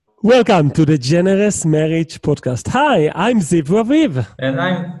Welcome to the Generous Marriage Podcast. Hi, I'm Ziv Raviv. And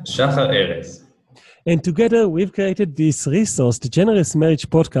I'm Shachar Erez. And together we've created this resource, the Generous Marriage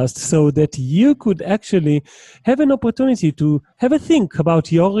Podcast, so that you could actually have an opportunity to have a think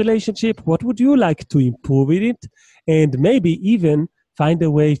about your relationship. What would you like to improve in it? And maybe even find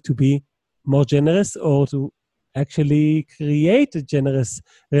a way to be more generous or to actually create a generous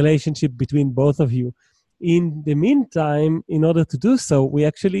relationship between both of you. In the meantime, in order to do so, we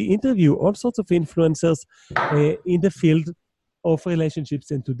actually interview all sorts of influencers in the field of relationships.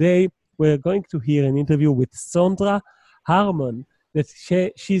 And today, we're going to hear an interview with Sondra Harmon. That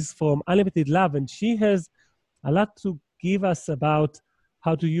she's from Unlimited Love, and she has a lot to give us about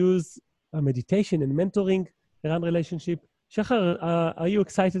how to use meditation and mentoring around relationship. Shachar, are you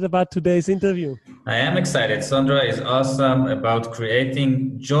excited about today's interview? I am excited. Sondra is awesome about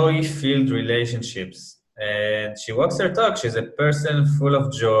creating joy-filled relationships. And she walks her talk. She's a person full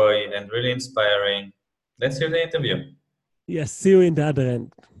of joy and really inspiring. Let's hear the interview. Yes, see you in the other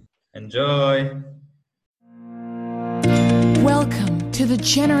end. Enjoy. Welcome to the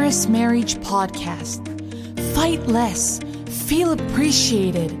Generous Marriage Podcast. Fight less, feel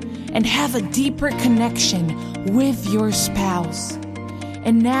appreciated, and have a deeper connection with your spouse.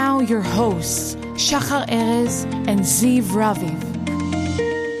 And now your hosts, Shachar Erez and Ziv Raviv.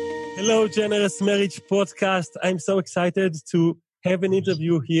 Hello, Generous Marriage Podcast. I'm so excited to have an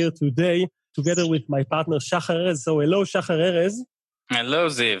interview here today together with my partner, Shachar Erez. So hello, Shachar Erez. Hello,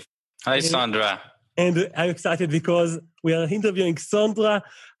 Ziv. Hi, Sondra. And I'm excited because we are interviewing Sondra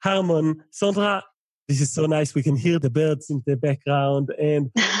Harmon. Sondra, this is so nice. We can hear the birds in the background, and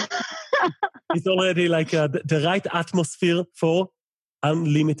it's already like the right atmosphere for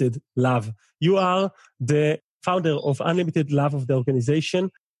Unlimited Love. You are the founder of Unlimited Love of the organization,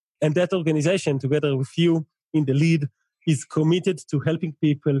 and that organization, together with you in the lead, is committed to helping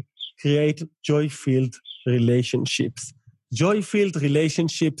people create joy-filled relationships. Joy-filled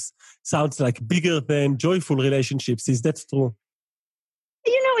relationships sounds like bigger than joyful relationships. Is that true?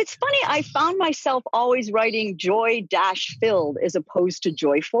 You know, it's funny. I found myself always writing joy-filled as opposed to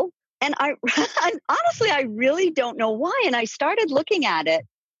joyful. And and honestly, I really don't know why. And I started looking at it,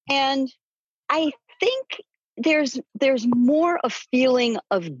 and I think there's more a feeling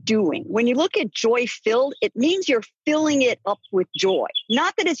of doing. When you look at joy-filled, it means you're filling it up with joy,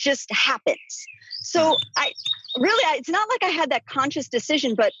 not that it just happens. So it's not like I had that conscious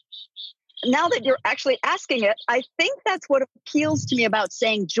decision, but now that you're actually asking it, I think that's what appeals to me about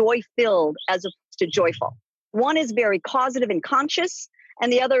saying joy-filled as opposed to joyful. One is very causative and conscious,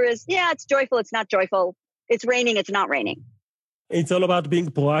 and the other is, yeah, it's joyful, it's not joyful. It's raining, it's not raining. It's all about being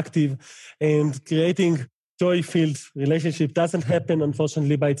proactive, and creating joy-filled relationship doesn't happen,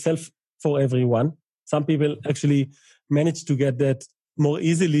 unfortunately, by itself for everyone. Some people actually manage to get that more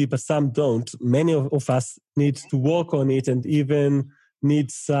easily, but some don't. Many of us need to work on it and even need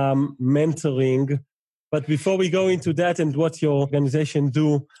some mentoring. But before we go into that and what your organization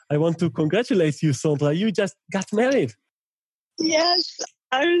do, I want to congratulate you, Sondra. You just got married. Yes,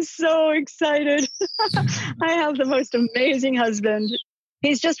 I'm so excited. I have the most amazing husband.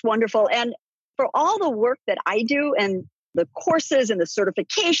 He's just wonderful. And for all the work that I do and the courses and the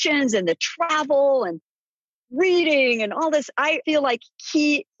certifications and the travel and reading and all this, I feel like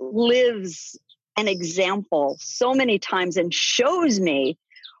he lives an example so many times and shows me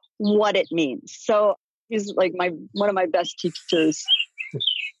what it means. So he's like one of my best teachers.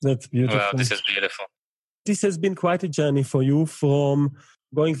 That's beautiful. Wow, this is beautiful. This has been quite a journey for you, from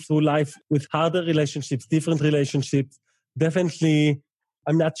going through life with harder relationships, different relationships. Definitely,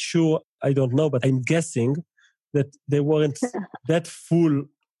 I'm not sure, I don't know, but I'm guessing that they weren't that full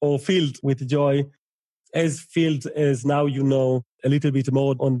or filled with joy, as filled as now you know a little bit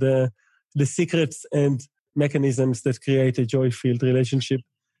more on the secrets and mechanisms that create a joy-filled relationship.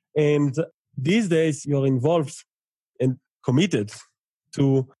 And these days, you're involved and committed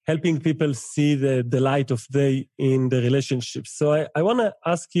to helping people see the light of day in the relationships. So I want to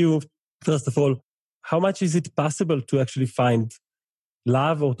ask you, first of all, how much is it possible to actually find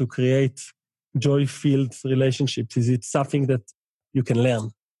love or to create joy-filled relationships? Is it something that you can learn?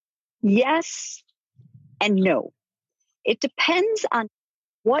 Yes and no. It depends on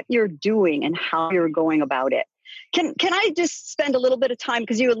what you're doing and how you're going about it. Can I just spend a little bit of time,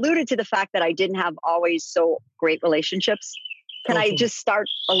 because you alluded to the fact that I didn't have always so great relationships. Can I just start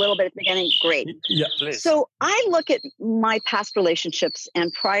a little bit at the beginning? Great. Yeah, please. So I look at my past relationships,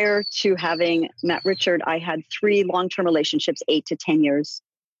 and prior to having met Richard, I had 3 long-term relationships, 8 to 10 years.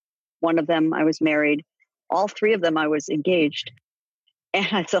 One of them I was married. All 3 of them I was engaged. And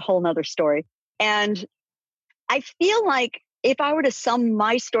it's a whole nother story. And I feel like if I were to sum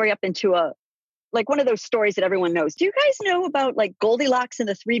my story up into like one of those stories that everyone knows, do you guys know about like Goldilocks and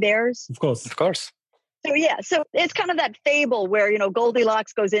the Three Bears? Of course. Of course. So yeah, so it's kind of that fable where,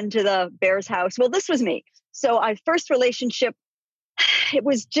 Goldilocks goes into the bear's house. Well, this was me. So our first relationship, it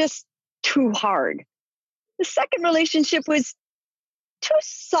was just too hard. The second relationship was too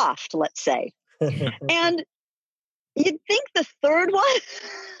soft, let's say. And you'd think the third one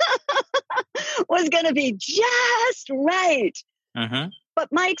was going to be just right. Mm-hmm. But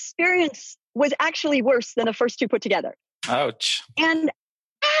my experience was actually worse than the first two put together. Ouch. And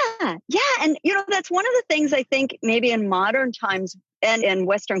yeah. And, that's one of the things I think maybe in modern times and in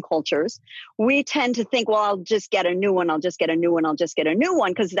Western cultures, we tend to think, well, I'll just get a new one. I'll just get a new one. I'll just get a new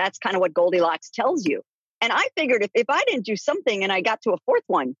one. Because that's kind of what Goldilocks tells you. And I figured if I didn't do something and I got to a fourth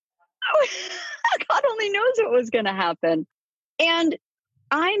one, God only knows what was going to happen. And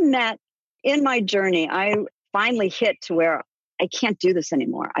I met in my journey, I finally hit to where I can't do this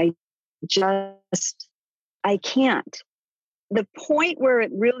anymore. I can't. The point where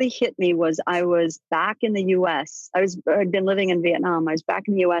it really hit me was I was back in the US. I'd been living in Vietnam. I was back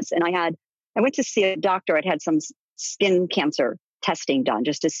in the US and I went to see a doctor. I'd had some skin cancer testing done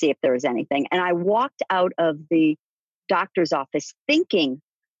just to see if there was anything. And I walked out of the doctor's office thinking,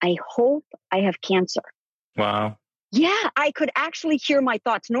 I hope I have cancer. Wow. Yeah, I could actually hear my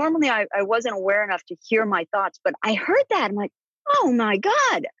thoughts. Normally, I wasn't aware enough to hear my thoughts, but I heard that. I'm like, oh my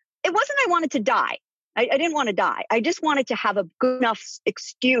God. It wasn't I wanted to die. I didn't want to die. I just wanted to have a good enough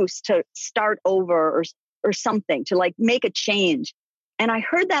excuse to start over or something, to like make a change. And I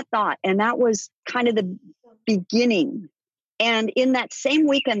heard that thought, and that was kind of the beginning. And in that same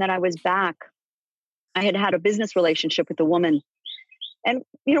weekend that I was back, I had a business relationship with a woman. And,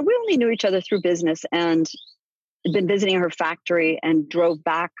 we only knew each other through business, and had been visiting her factory and drove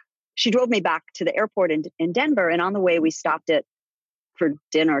back. She drove me back to the airport in Denver. And on the way, we stopped for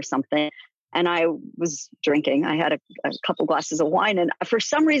dinner or something. And I was drinking. I had a couple glasses of wine. And for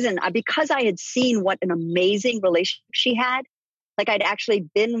some reason, because I had seen what an amazing relationship she had, like I'd actually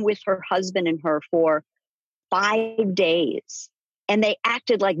been with her husband and her for 5 days. And they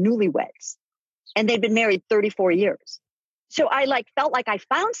acted like newlyweds. And they'd been married 34 years. So I felt like I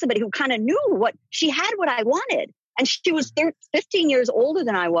found somebody who kind of knew what I wanted. And she was 15 years older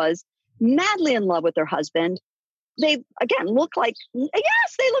than I was, madly in love with her husband. They, again, look like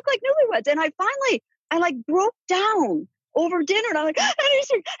newlyweds. And I broke down over dinner. And I'm like,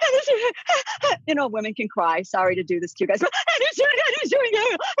 women can cry. Sorry to do this to you guys. But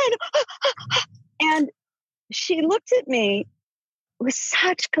and she looked at me with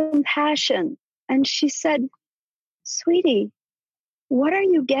such compassion. And she said, sweetie, what are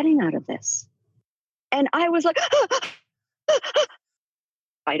you getting out of this? And I was like,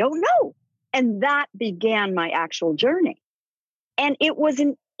 I don't know. And that began my actual journey. And it was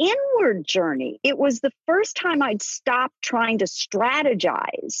an inward journey. It was the first time I'd stopped trying to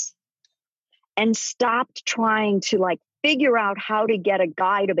strategize and stopped trying to figure out how to get a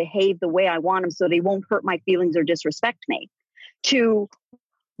guy to behave the way I want him so they won't hurt my feelings or disrespect me, to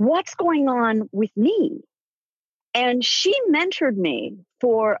what's going on with me. And she mentored me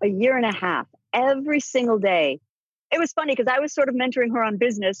for 1.5 years, every single day. It was funny because I was sort of mentoring her on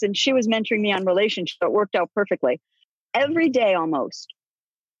business and she was mentoring me on relationship. It worked out perfectly. Every day almost.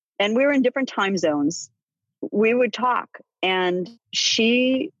 And we were in different time zones. We would talk and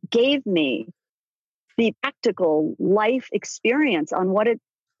she gave me the practical life experience on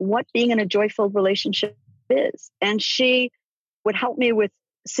what being in a joy-filled relationship is. And she would help me with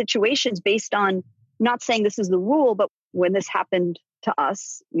situations based on not saying this is the rule, but when this happened to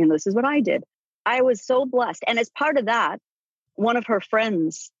us, this is what I did. I was so blessed. And as part of that, one of her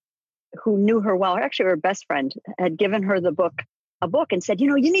friends who knew her well, actually her best friend, had given her a book and said,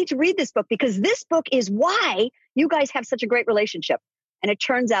 you need to read this book because this book is why you guys have such a great relationship. And it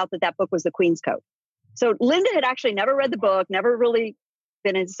turns out that book was The Queen's Code. So Linda had actually never read the book, never really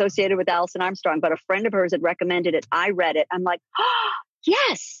been associated with Alison Armstrong, but a friend of hers had recommended it. I read it. I'm like,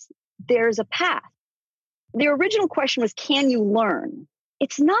 yes, there's a path. The original question was, can you learn?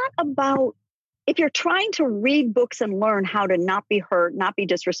 It's not about, if you're trying to read books and learn how to not be hurt, not be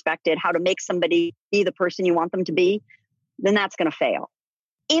disrespected, how to make somebody be the person you want them to be, then that's going to fail.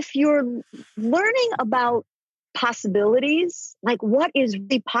 If you're learning about possibilities, like what is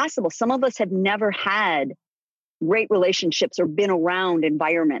really possible, some of us have never had great relationships or been around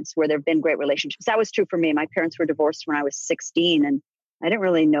environments where there have been great relationships. That was true for me. My parents were divorced when I was 16 and I didn't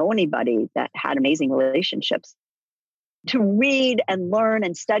really know anybody that had amazing relationships. To read and learn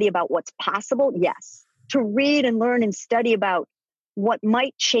and study about what's possible, yes. To read and learn and study about what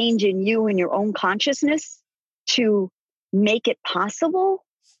might change in you and your own consciousness to make it possible,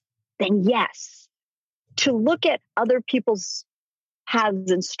 then yes. To look at other people's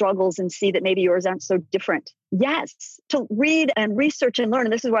paths and struggles and see that maybe yours aren't so different. Yes. To read and research and learn.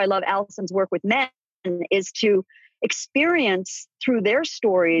 And this is where I love Allison's work with men, is to experience through their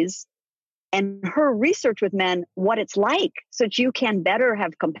stories and her research with men what it's like so that you can better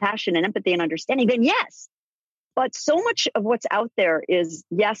have compassion and empathy and understanding. Then yes. But so much of what's out there is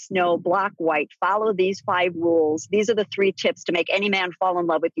yes, no, black, white, follow these 5 rules. These are the 3 tips to make any man fall in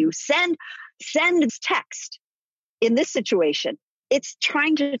love with you. Send text in this situation. It's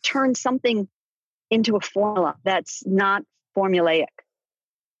trying to turn something into a formula that's not formulaic.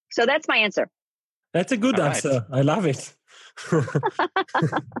 So that's my answer. That's a good answer. I love it.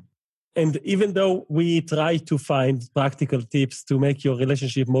 And even though we try to find practical tips to make your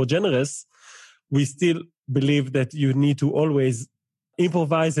relationship more generous, we still believe that you need to always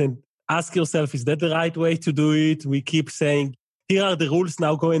improvise and ask yourself, is that the right way to do it? We keep saying, here are the rules,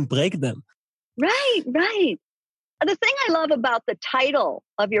 now go and break them. Right. The thing I love about the title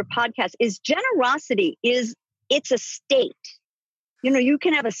of your podcast is generosity it's a state. You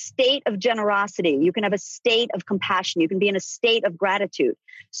can have a state of generosity. You can have a state of compassion. You can be in a state of gratitude.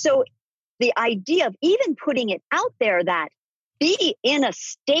 So the idea of even putting it out there that be in a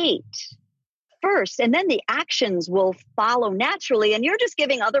state first, and then the actions will follow naturally. And you're just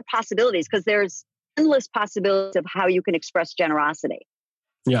giving other possibilities because there's endless possibilities of how you can express generosity.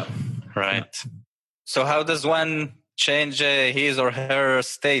 Yeah. Right. So how does one change his or her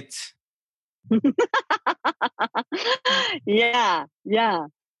state? Yeah.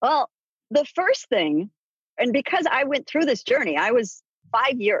 Well, the first thing, and because I went through this journey, I was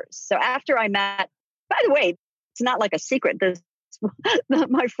 5 years. So after I met, by the way, it's not like a secret.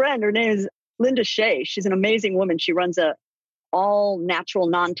 My friend, her name is Linda Shea. She's an amazing woman. She runs a all natural,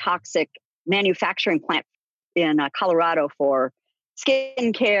 non-toxic manufacturing plant in Colorado for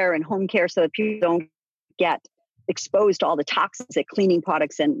skin care and home care so that people don't get exposed to all the toxic cleaning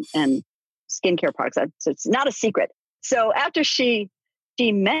products and skincare products. So it's not a secret. So after she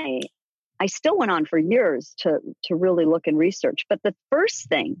met me, I still went on for years to really look and research. But the first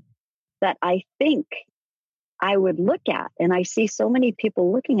thing that I think I would look at, and I see so many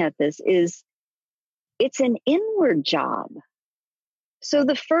people looking at this, is it's an inward job. So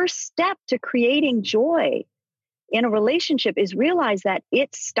the first step to creating joy in a relationship is realize that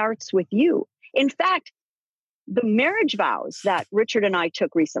it starts with you. In fact, the marriage vows that Richard and I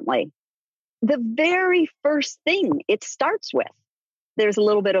took recently, the very first thing it starts with, there's a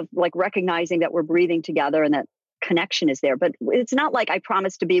little bit of like recognizing that we're breathing together and that connection is there. But it's not like I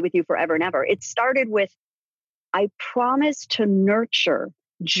promise to be with you forever and ever. It started with, I promise to nurture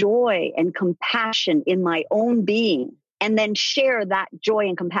joy and compassion in my own being and then share that joy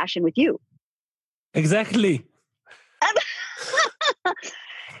and compassion with you. Exactly.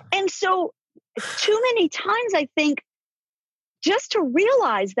 And so too many times I think just to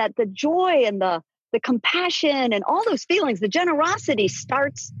realize that the joy and the compassion and all those feelings, the generosity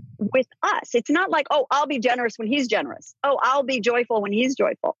starts with us. It's not like, oh, I'll be generous when he's generous. Oh, I'll be joyful when he's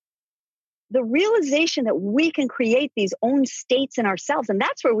joyful. The realization that we can create these own states in ourselves, and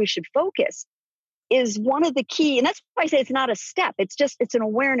that's where we should focus, is one of the key. And that's why I say it's not a step. It's an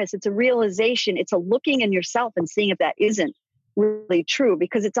awareness. It's a realization. It's a looking in yourself and seeing if that isn't really true,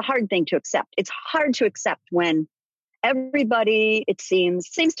 because it's a hard thing to accept. It's hard to accept when everybody, it seems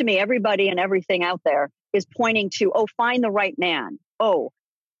to me, everybody and everything out there is pointing to, oh, find the right man. Oh,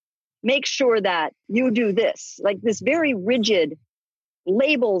 make sure that you do this. Like this very rigid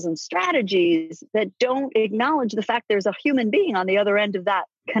labels and strategies that don't acknowledge the fact there's a human being on the other end of that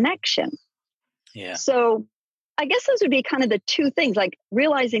connection. Yeah. So I guess those would be kind of the two things, like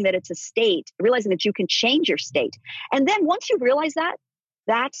realizing that it's a state, realizing that you can change your state. And then once you realize that,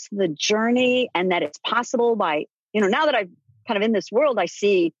 that's the journey, and that it's possible by, now that I'm kind of in this world, I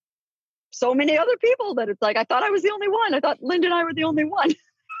see so many other people that it's like, I thought I was the only one. I thought Linda and I were the only one.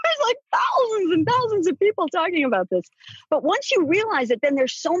 There's like thousands and thousands of people talking about this. But once you realize it, then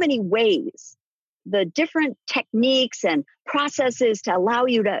there's so many ways, the different techniques and processes to allow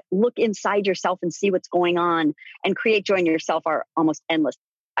you to look inside yourself and see what's going on and create joy in yourself are almost endless.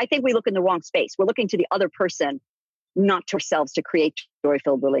 I think we look in the wrong space. We're looking to the other person, not to ourselves, to create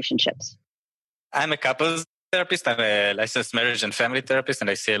joy-filled relationships. I'm a couples therapist. I'm a licensed marriage and family therapist, and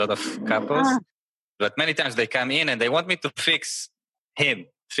I see a lot of couples. But many times they come in and they want me to fix him,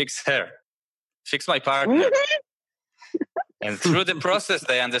 fix her, fix my partner. And through the process,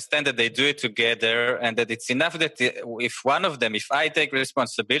 they understand that they do it together, and that it's enough that if I take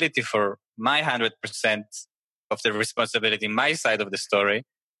responsibility for my 100% of the responsibility, my side of the story,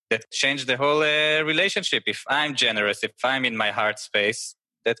 that change the whole relationship. If I'm generous, if I'm in my heart space,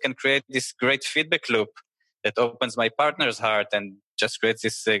 that can create this great feedback loop that opens my partner's heart and just creates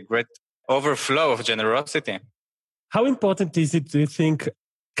this great overflow of generosity. How important is it, do you think,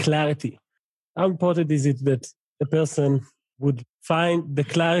 clarity? How important is it that a person would find the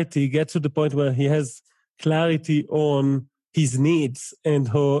clarity, get to the point where he has clarity on his needs and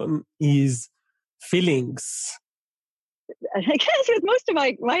on his feelings? I guess with most of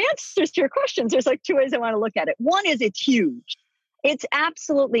my answers to your questions, there's like two ways I want to look at it. One is it's huge. It's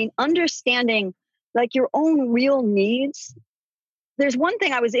absolutely understanding like your own real needs. There's one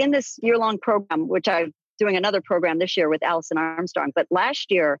thing, I was in this year-long program, which I'm doing another program this year with Allison Armstrong. But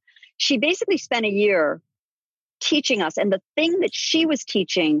last year, she basically spent a year teaching us. And the thing that she was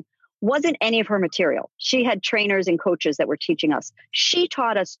teaching wasn't any of her material. She had trainers and coaches that were teaching us. She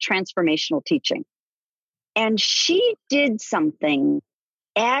taught us transformational teaching. And she did something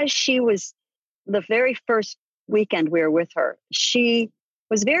as she was the very first weekend we were with her. She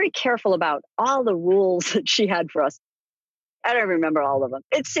was very careful about all the rules that she had for us. I don't remember all of them.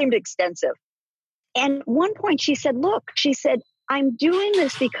 It seemed extensive. And at one point she said, look, she said, I'm doing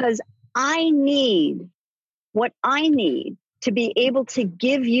this because I need what I need to be able to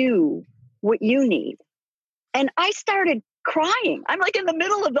give you what you need. And I started crying. I'm like in the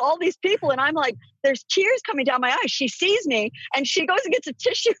middle of all these people and I'm like, there's tears coming down my eyes. She sees me and she goes and gets a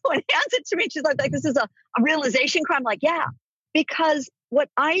tissue and hands it to me. She's like this is a realization cry. I'm like, yeah, because what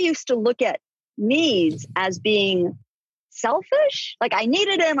I used to look at needs as being selfish, like I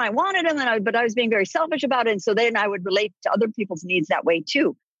needed him, I wanted him, but I was being very selfish about it. And so then I would relate to other people's needs that way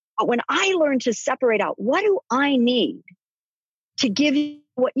too. But when I learned to separate out, what do I need to give you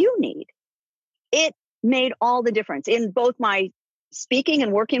what you need? It made all the difference in both my speaking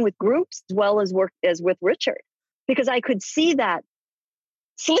and working with groups as well as with Richard, because I could see that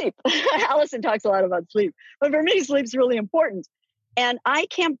sleep. Allison talks a lot about sleep, but for me, sleep's really important. And I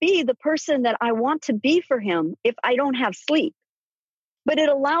can't be the person that I want to be for him if I don't have sleep. But it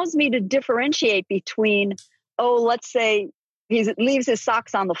allows me to differentiate between, let's say he leaves his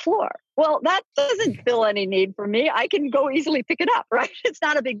socks on the floor. Well, that doesn't fill any need for me. I can go easily pick it up, right? It's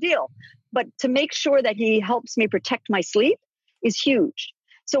not a big deal. But to make sure that he helps me protect my sleep is huge.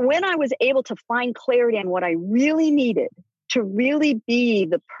 So when I was able to find clarity on what I really needed to really be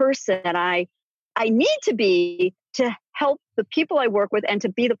the person that I need to be to help the people I work with and to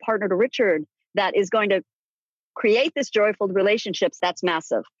be the partner to Richard that is going to create this joyful relationships, that's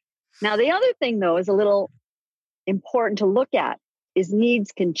massive. Now, the other thing, though, is a little important to look at is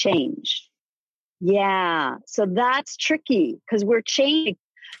needs can change. Yeah, so that's tricky because we're changing.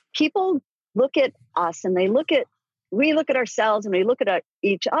 People look at us and we look at ourselves and we look at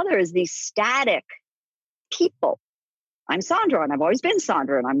each other as these static people. I'm Sondra and I've always been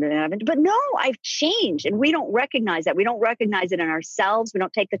Sondra but no, I've changed and we don't recognize that. We don't recognize it in ourselves. We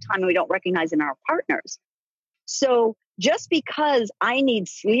don't take the time and we don't recognize it in our partners. So just because I need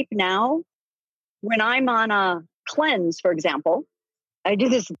sleep now, when I'm on a cleanse, for example, I do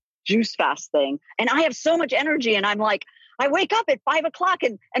this juice fast thing and I have so much energy and I'm like, I wake up at 5 o'clock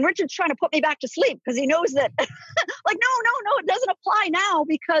and Richard's trying to put me back to sleep because he knows that like, no, it doesn't apply now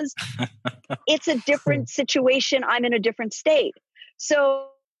because it's a different situation. I'm in a different state. So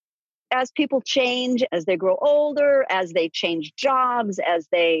as people change, as they grow older, as they change jobs, as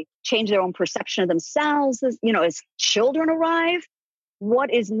they change their own perception of themselves, as children arrive,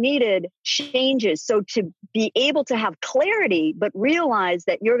 what is needed changes. So to be able to have clarity, but realize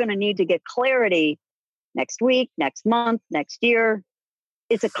that you're going to need to get clarity next week, next month, next year.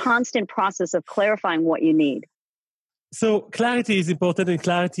 It's a constant process of clarifying what you need. So clarity is important, and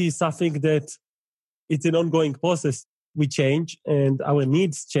clarity is something that it's an ongoing process. We change and our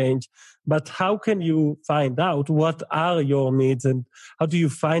needs change. But how can you find out what are your needs and how do you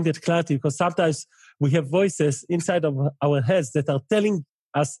find that clarity? Because sometimes we have voices inside of our heads that are telling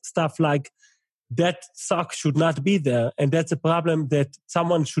us stuff like that sock should not be there. And that's a problem that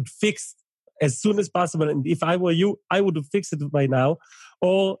someone should fix as soon as possible. And if I were you, I would have fixed it by now.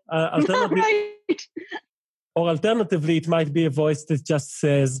 Or alternatively, it might be a voice that just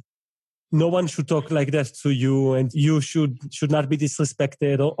says, no one should talk like that to you and you should not be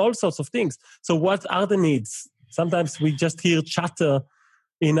disrespected or all sorts of things. So what are the needs? Sometimes we just hear chatter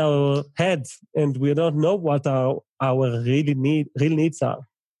in our heads and we don't know what our real needs are.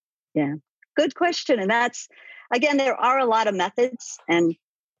 Yeah, good question. And that's, again, there are a lot of methods and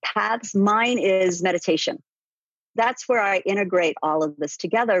paths. Mine is meditation. That's where I integrate all of this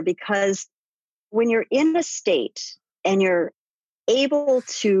together because when you're in a state and you're able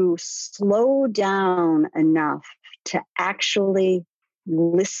to slow down enough to actually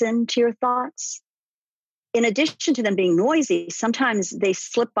listen to your thoughts. In addition to them being noisy, sometimes they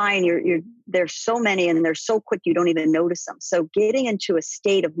slip by and there's so many and they're so quick you don't even notice them. So getting into a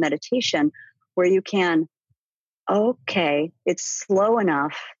state of meditation where you can, okay, it's slow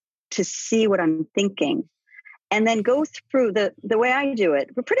enough to see what I'm thinking, and then go through the way I do it.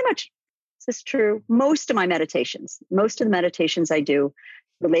 But pretty much, this is true. Most of the meditations I do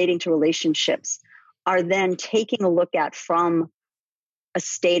relating to relationships are then taking a look at from a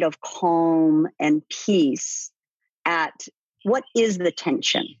state of calm and peace at what is the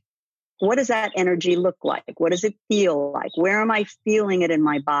tension? What does that energy look like? What does it feel like? Where am I feeling it in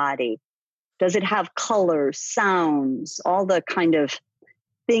my body? Does it have colors, sounds, all the kind of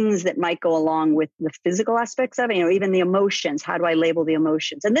things that might go along with the physical aspects of it, even the emotions? How do I label the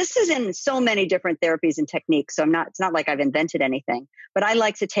emotions? And this is in so many different therapies and techniques. So it's not like I've invented anything, but I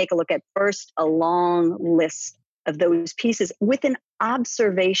like to take a look at first a long list of those pieces with an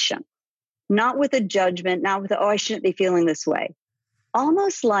observation, not with a judgment, not with, I shouldn't be feeling this way.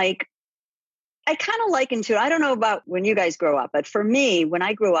 Almost like, I kind of liken to, I don't know about when you guys grow up, but for me, when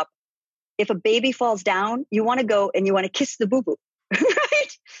I grew up, if a baby falls down, you want to go and you want to kiss the boo-boo,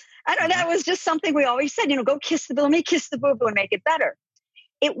 right? I don't know. That was just something we always said, go kiss the boo-boo, let me kiss the boo-boo and make it better.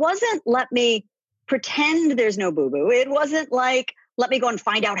 It wasn't let me pretend there's no boo-boo. It wasn't like, let me go and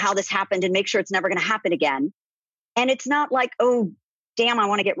find out how this happened and make sure it's never going to happen again. And it's not like, oh, damn, I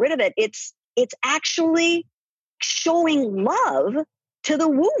want to get rid of it. It's actually showing love to the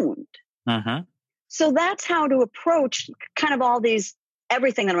wound. Uh-huh. So that's how to approach kind of all these,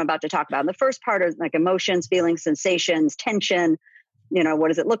 everything that I'm about to talk about. And the first part is like emotions, feelings, sensations, tension. What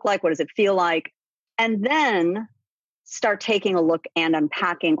does it look like? What does it feel like? And then start taking a look and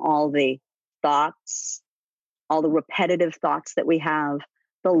unpacking all the thoughts, all the repetitive thoughts that we have,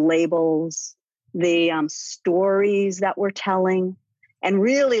 the labels, the stories that we're telling, and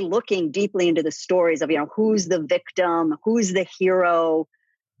really looking deeply into the stories of, who's the victim, who's the hero,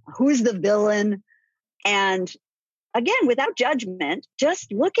 who's the villain. And again, without judgment,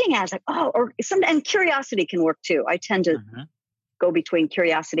 just looking at it, and curiosity can work too. I tend to go between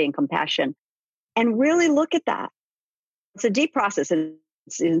curiosity and compassion and really look at that. It's a deep process.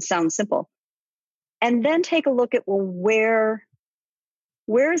 It sounds simple. And then take a look at, where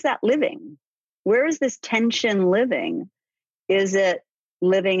is that living? Where is this tension living? Is it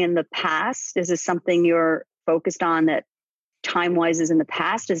living in the past? Is it something you're focused on that time-wise is in the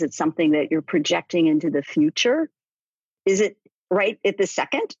past? Is it something that you're projecting into the future? Is it right at the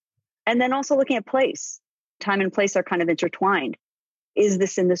second? And then also looking at place. Time and place are kind of intertwined. Is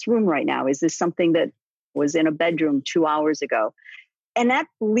this in this room right now? Is this something that was in a bedroom 2 hours ago? And that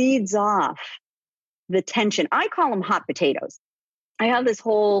leads off the tension. I call them hot potatoes. I have this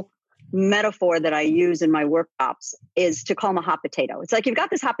whole metaphor that I use in my workshops is to call them a hot potato. It's like you've got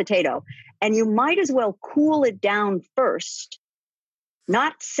this hot potato and you might as well cool it down first,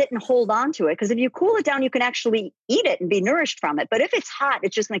 not sit and hold on to it. Because if you cool it down, you can actually eat it and be nourished from it. But if it's hot,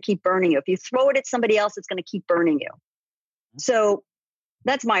 it's just going to keep burning you. If you throw it at somebody else, it's going to keep burning you. So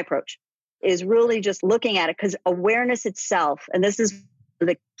that's my approach, is really just looking at it, because awareness itself, and this is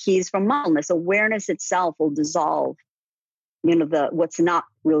the keys from mindfulness, awareness itself will dissolve what's not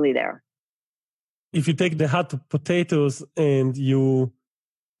really there. If you take the hot potatoes and you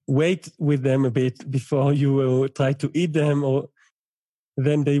wait with them a bit before you try to eat them,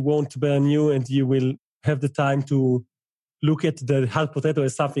 then they won't burn you and you will have the time to look at the hot potato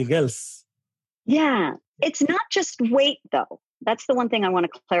as something else. Yeah. It's not just wait, though. That's the one thing I want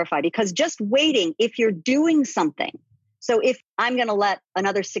to clarify, because just waiting, if you're doing something, so if I'm going to let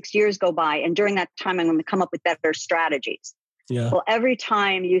another 6 years go by and during that time, I'm going to come up with better strategies. Yeah. Well, every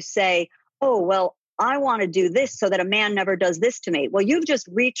time you say, I want to do this so that a man never does this to me. Well, you've just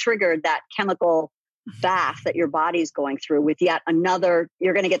re-triggered that chemical bath that your body's going through with yet another.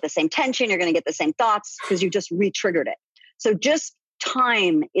 You're going to get the same tension. You're going to get the same thoughts because you just re-triggered it. So just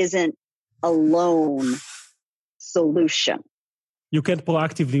time isn't a lone solution. You can't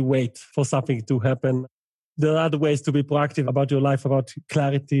proactively wait for something to happen. There are other ways to be proactive about your life, about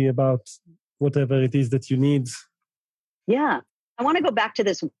clarity, about whatever it is that you need. Yeah. I want to go back to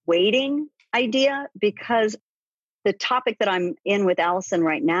this waiting idea, because the topic that I'm in with Allison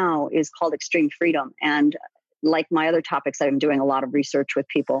right now is called extreme freedom. And like my other topics, I'm doing a lot of research with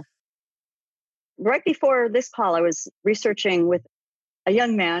people. Right before this call, I was researching with a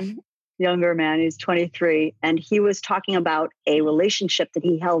younger man, he's 23, and he was talking about a relationship that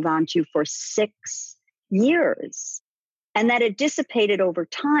he held on to for 6 years and that it dissipated over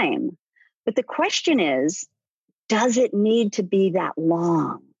time. But the question is, does it need to be that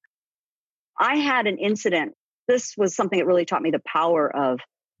long? I had an incident. this was something that really taught me the power of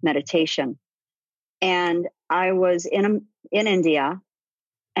meditation. And I was in India,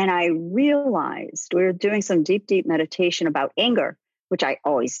 and I realized we were doing some deep, deep meditation about anger, which I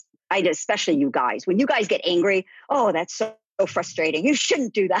did, especially you guys. When you guys get angry, oh, that's so frustrating. You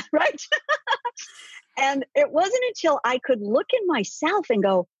shouldn't do that, right? And it wasn't until I could look in myself and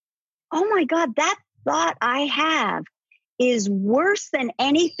go, oh my God, that thought I have is worse than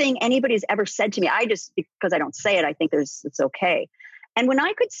anything anybody's ever said to me. Because I don't say it, I think it's okay. And when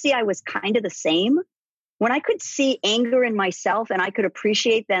I could see I was kind of the same, when I could see anger in myself and I could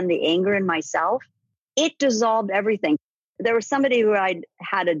appreciate then the anger in myself, it dissolved everything. There was somebody who I'd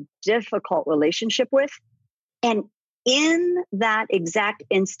had a difficult relationship with, and in that exact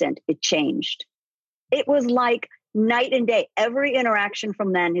instant, it changed. It was like night and day. Every interaction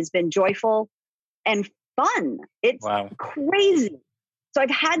from then has been joyful and fun. It's crazy. So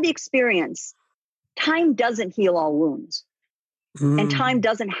I've had the experience. Time doesn't heal all wounds. And time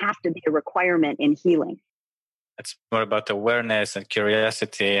doesn't have to be a requirement in healing. It's more about awareness and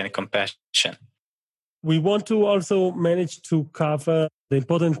curiosity and compassion. We want to also manage to cover the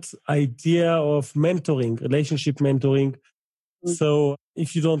important idea of mentoring, relationship mentoring. So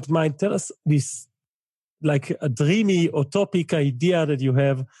if you don't mind, tell us this, like a dreamy utopic idea that you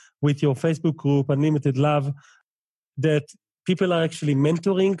have with your Facebook group, Unlimited Love, that people are actually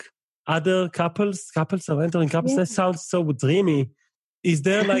mentoring other couples. Couples are mentoring couples. That sounds so dreamy. Is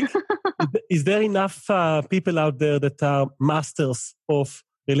there is there enough people out there that are masters of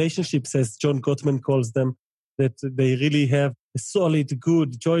relationships, as John Gottman calls them, that they really have a solid,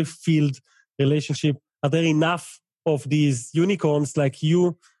 good, joy-filled relationship? Are there enough of these unicorns like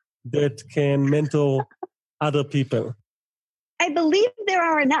you that can mentor other people? I believe there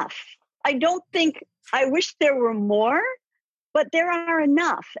are enough. I wish there were more, but there are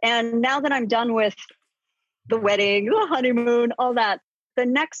enough. And now that I'm done with the wedding, the honeymoon, all that, the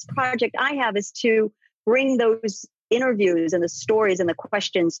next project I have is to bring those interviews and the stories and the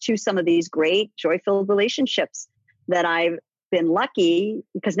questions to some of these great joy-filled relationships that I've been lucky,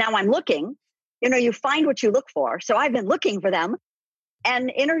 because now I'm looking. You find what you look for. So I've been looking for them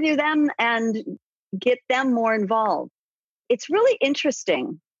and interview them and get them more involved. It's really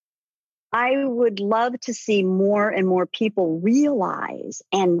interesting. I would love to see more and more people realize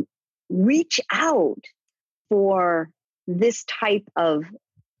and reach out for this type of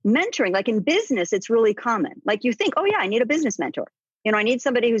mentoring. Like in business, it's really common. Like you think, oh yeah, I need a business mentor. I need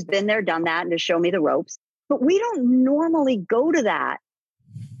somebody who's been there, done that, and to show me the ropes. But we don't normally go to that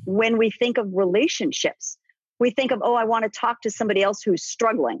when we think of relationships. We think of, oh, I want to talk to somebody else who's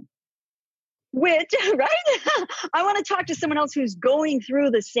struggling. Which, right? I want to talk to someone else who's going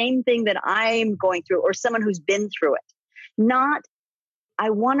through the same thing that I'm going through, or someone who's been through it. Not,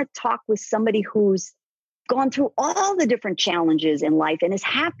 I want to talk with somebody who's gone through all the different challenges in life and is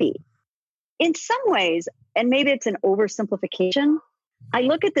happy. In some ways, and maybe it's an oversimplification, I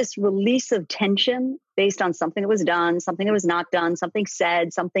look at this release of tension based on something that was done, something that was not done, something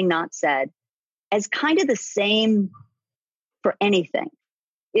said, something not said, as kind of the same for anything.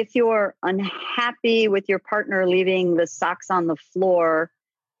 If you're unhappy with your partner leaving the socks on the floor,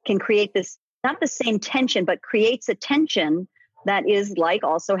 can create this, not the same tension, but creates a tension that is like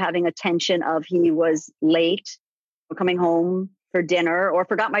also having a tension of he was late, coming home for dinner, or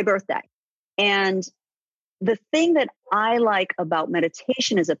forgot my birthday. And the thing that I like about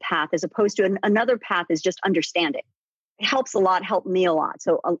meditation as a path, as opposed to another path, is just understanding. It helps a lot, helped me a lot.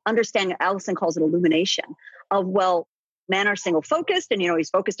 So understanding, Allison calls it illumination of, well, men are single focused, and he's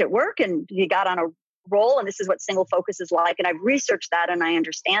focused at work, and he got on a roll, and this is what single focus is like. And I've researched that and I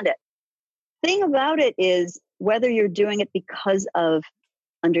understand it. Thing about it is, whether you're doing it because of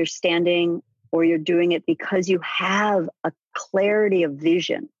understanding or you're doing it because you have a clarity of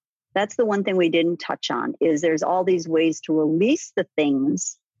vision, that's the one thing we didn't touch on, is there's all these ways to release the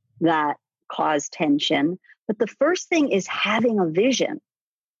things that cause tension. But the first thing is having a vision.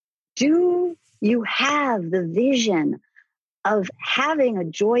 Do you have the vision of having a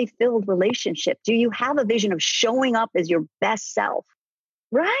joy-filled relationship? Do you have a vision of showing up as your best self?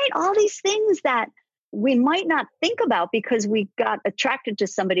 Right? All these things that we might not think about because we got attracted to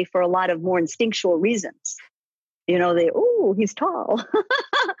somebody for a lot of more instinctual reasons. Oh, he's tall.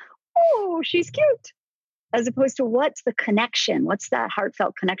 Oh, she's cute. As opposed to, what's the connection? What's that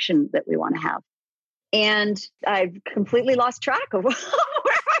heartfelt connection that we want to have? And I've completely lost track of where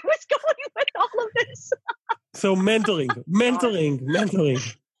I was going with all of this. So mentoring.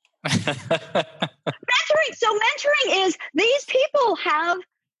 So mentoring is, these people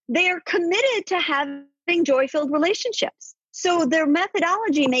they're committed to having joy-filled relationships. So their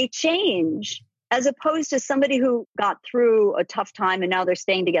methodology may change as opposed to somebody who got through a tough time and now they're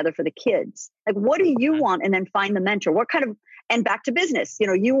staying together for the kids. Like, what do you want? And then find the mentor. And back to business,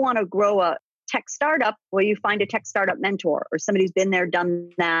 you want to grow a tech startup, well, you find a tech startup mentor or somebody who's been there,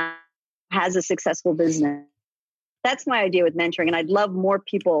 done that, has a successful business. That's my idea with mentoring. And I'd love more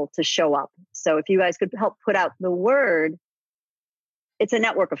people to show up. So if you guys could help put out the word, it's a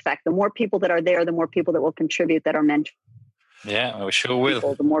network effect. The more people that are there, the more people that will contribute that are mentors. Yeah, we sure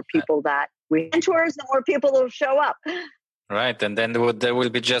will. The more people that we mentors, the more people will show up. Right. And then there will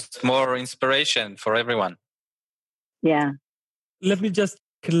be just more inspiration for everyone. Yeah. Let me just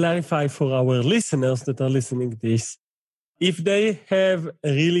clarify for our listeners that are listening to this. If they have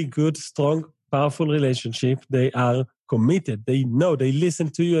a really good, strong, powerful relationship, they are committed. They know, they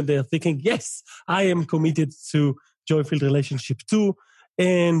listen to you and they're thinking, yes, I am committed to joy-filled relationship too.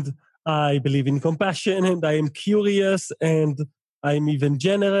 And I believe in compassion and I am curious and I'm even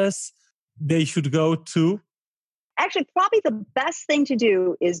generous. They should go to... Actually, probably the best thing to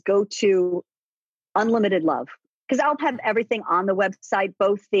do is go to Unlimited Love, because I'll have everything on the website,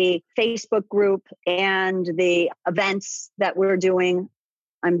 both the Facebook group and the events that we're doing.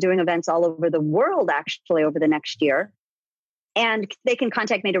 I'm doing events all over the world, actually, over the next year. And they can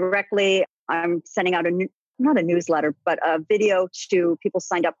contact me directly. I'm sending out not a newsletter, but a video to people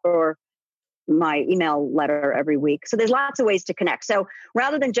signed up for my email letter every week. So there's lots of ways to connect. So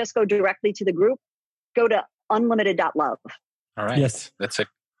rather than just go directly to the group, go to unlimited.love. All right. Yes. That's a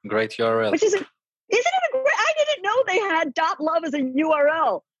great URL. Isn't it a great? I didn't know they had .love as a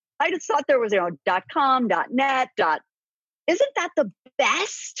URL. I just thought there was, .com, .net, Isn't that the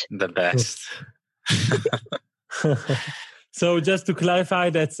best? The best. So just to clarify,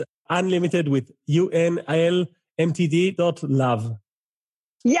 that's unlimited with UNILMTD.love.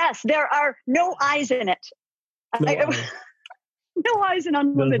 Yes, there are no I's in it. No I's in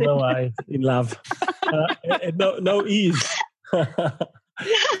unlimited. There's no I's in love. No E's.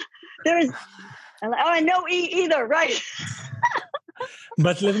 There is, and no E either, right?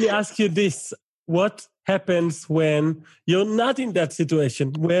 But let me ask you this. What happens when you're not in that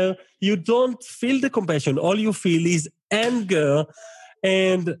situation where you don't feel the compassion? All you feel is anger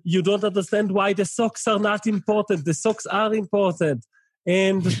and you don't understand why the socks are not important. The socks are important.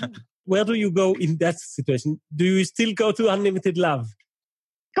 And where do you go in that situation? Do you still go to Unlimited Love?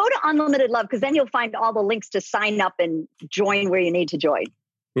 Go to Unlimited Love, because then you'll find all the links to sign up and join where you need to join.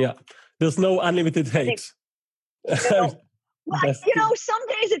 Yeah. There's no unlimited hate. Some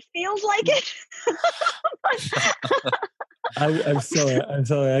days it feels like it. I'm sorry.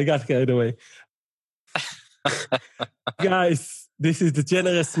 I got carried away. Guys, this is the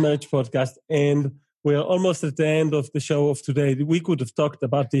Generous Marriage Podcast, and we're almost at the end of the show of today. We could have talked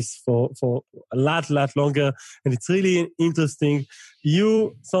about this for a lot longer, and it's really interesting.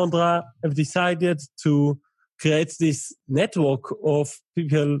 You, Sondra, have decided to create this network of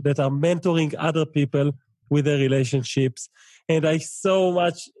people that are mentoring other people with their relationships. And I so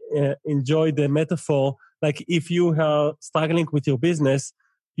much enjoy the metaphor. Like, if you are struggling with your business,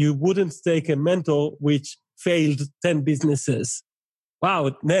 you wouldn't take a mentor which failed 10 businesses.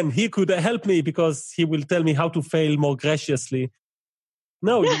 Wow, then he could help me because he will tell me how to fail more graciously.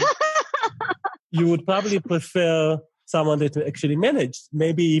 No, you would probably prefer someone that actually managed,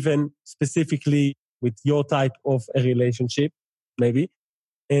 maybe even specifically with your type of a relationship, maybe,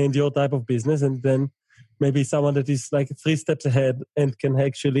 and your type of business, and then maybe someone that is like 3 steps ahead and can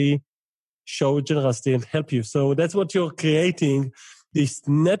actually show generosity and help you. So that's what you're creating, this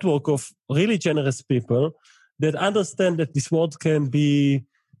network of really generous people that understand that this world can be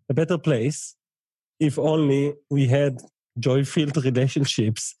a better place if only we had joy-filled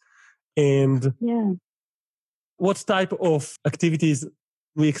relationships. And what type of activities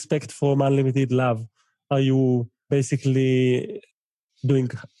we expect from Unlimited Love? Are you basically doing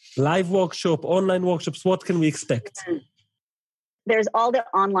live workshop, online workshops? What can we expect? There's all the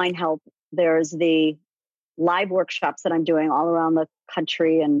online help. There's the live workshops that I'm doing all around the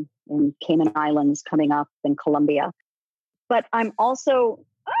country and in Cayman Islands coming up in Colombia. But I'm also,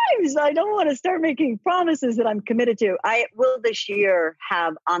 I don't want to start making promises that I'm committed to. I will this year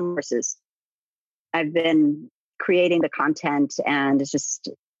have on courses. I've been creating the content and just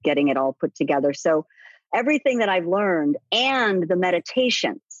getting it all put together. So everything that I've learned and the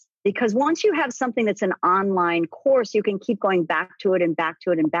meditations, because once you have something that's an online course, you can keep going back to it and back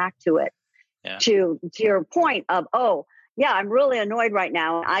to it and back to it. Yeah. To your point of, I'm really annoyed right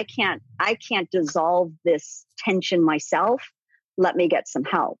now. I can't dissolve this tension myself. Let me get some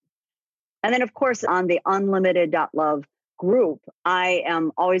help. And then, of course, on the unlimited.love group, I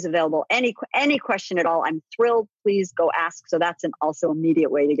am always available. Any question at all, I'm thrilled. Please go ask. So that's an also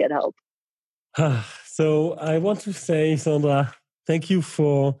immediate way to get help. So I want to say, Sondra, thank you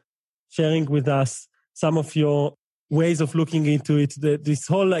for sharing with us some of your ways of looking into it. This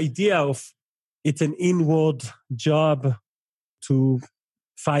whole idea of it's an inward job to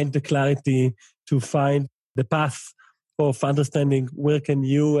find the clarity, to find the path of understanding where can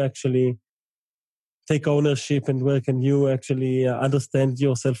you actually take ownership and where can you actually understand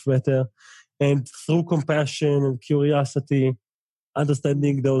yourself better. And through compassion and curiosity,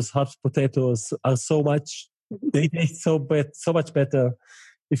 understanding those hot potatoes are they taste so much better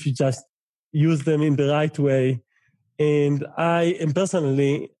if you just use them in the right way. And I am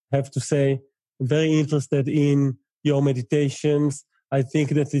personally have to say, very interested in your meditations. I think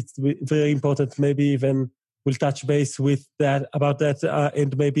that it's very important. Maybe even we'll touch base with that about that,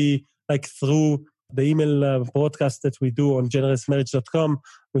 and maybe like through the email broadcast that we do on generousmarriage.com,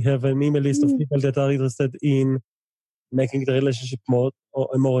 we have an email list of people that are interested in making the relationship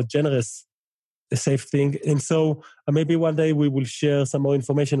more generous, a safe thing. And so maybe one day we will share some more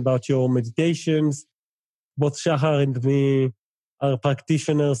information about your meditations. Both Shahar and me are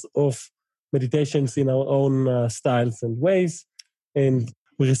practitioners of meditations in our own styles and ways, and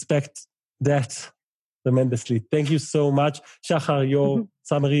we respect that tremendously. Thank you so much. Shahar, your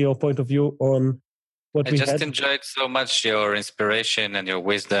summary, your point of view on what I we just had. enjoyed so much your inspiration and your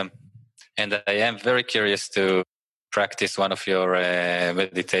wisdom. And I am very curious to practice one of your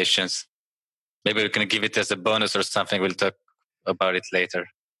meditations. Maybe we can give it as a bonus or something. We'll talk about it later.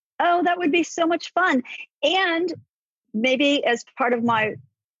 Oh, that would be so much fun. And maybe as part of my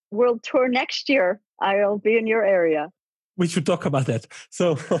world tour next year, I'll be in your area. We should talk about that.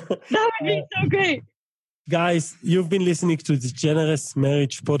 So that would be so great. Guys, you've been listening to the Generous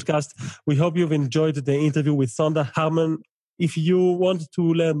Marriage Podcast. We hope you've enjoyed the interview with Sondra. Harmon, if you want to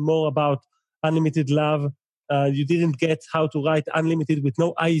learn more about unlimited love, you didn't get how to write unlimited with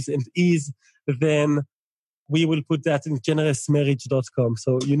no I's and E's, then we will put that in generousmarriage.com.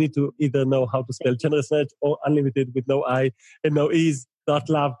 So you need to either know how to spell generous marriage or unlimited with no I and no E's,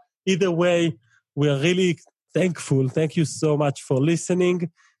 .love. Either way, we are really thankful. Thank you so much for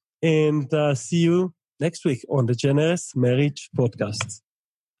listening, and see you next week on the Generous Marriage Podcast.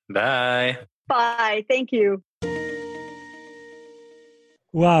 Bye. Bye. Thank you.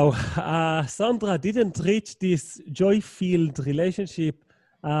 Wow. Sondra didn't reach this joy-filled relationship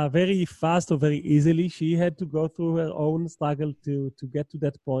very fast or very easily. She had to go through her own struggle to get to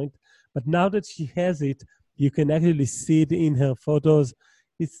that point. But now that she has it, you can actually see it in her photos.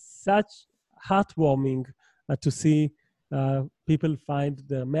 It's such heartwarming to see people find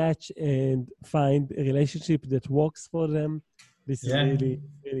their match and find a relationship that works for them. This is really,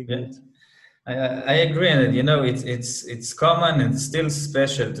 really good. I agree, and it's common and still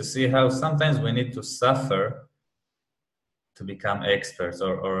special to see how sometimes we need to suffer to become experts,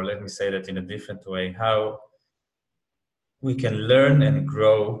 or let me say that in a different way, how we can learn and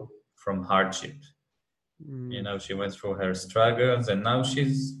grow from hardship. She went through her struggles, and now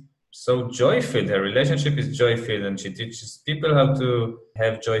she's so joy-filled. Her relationship is joy-filled, and she teaches people how to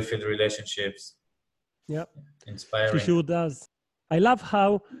have joy-filled relationships. Yeah, inspiring. She sure does. I love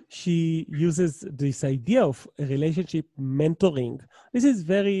how she uses this idea of a relationship mentoring. This is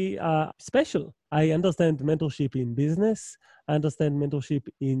very special. I understand mentorship in business. I understand mentorship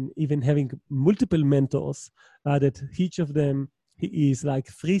in even having multiple mentors, that each of them is like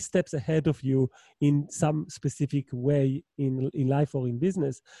 3 steps ahead of you in some specific way in life or in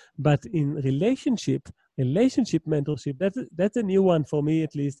business. But in relationship mentorship, that's a new one for me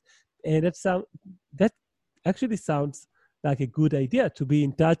at least. And that actually sounds like a good idea, to be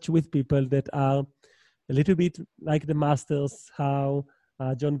in touch with people that are a little bit like the masters, how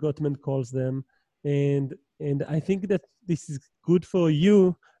John Gottman calls them. And I think that this is good for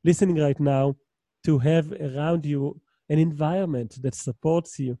you listening right now to have around you an environment that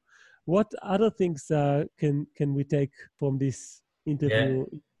supports you. What other things can we take from this interview?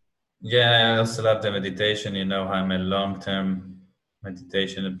 Yeah, I also love the meditation. I'm a long-term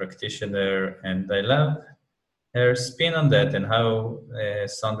meditation practitioner, and I love her spin on that and how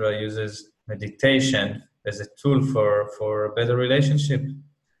Sondra uses meditation as a tool for a better relationship.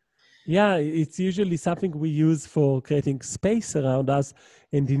 Yeah, it's usually something we use for creating space around us.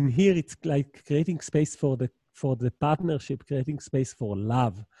 And in here, it's like creating space for the partnership, creating space for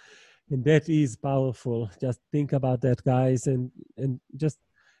love. And that is powerful. Just think about that, guys, and just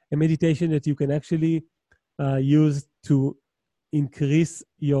a meditation that you can actually use to increase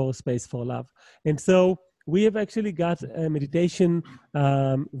your space for love. And so we have actually got a meditation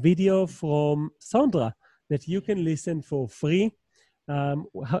video from Sondra that you can listen for free.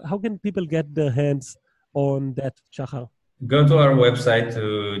 How can people get their hands on that, Shahar? Go to our website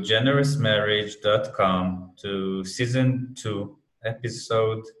to generousmarriage.com to season 2,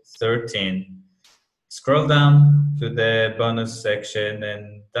 episode 13. Scroll down to the bonus section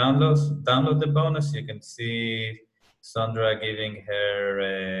and download the bonus. You can see Sondra giving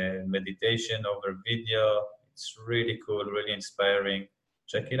her meditation over video. It's really cool, really inspiring.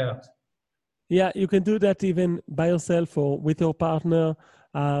 Check it out. Yeah, you can do that even by yourself or with your partner.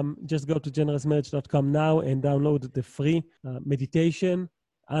 Just go to generousmarriage.com now and download the free meditation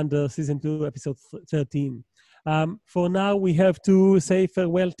under season 2, episode 13. For now, we have to say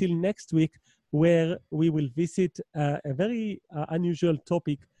farewell till next week, where we will visit a very unusual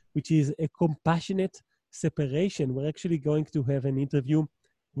topic, which is a compassionate separation. We're actually going to have an interview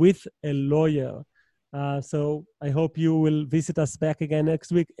with a lawyer. So I hope you will visit us back again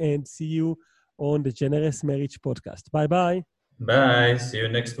next week, and see you on the Generous Marriage Podcast. Bye-bye. Bye. See you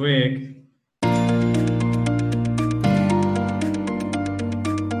next week.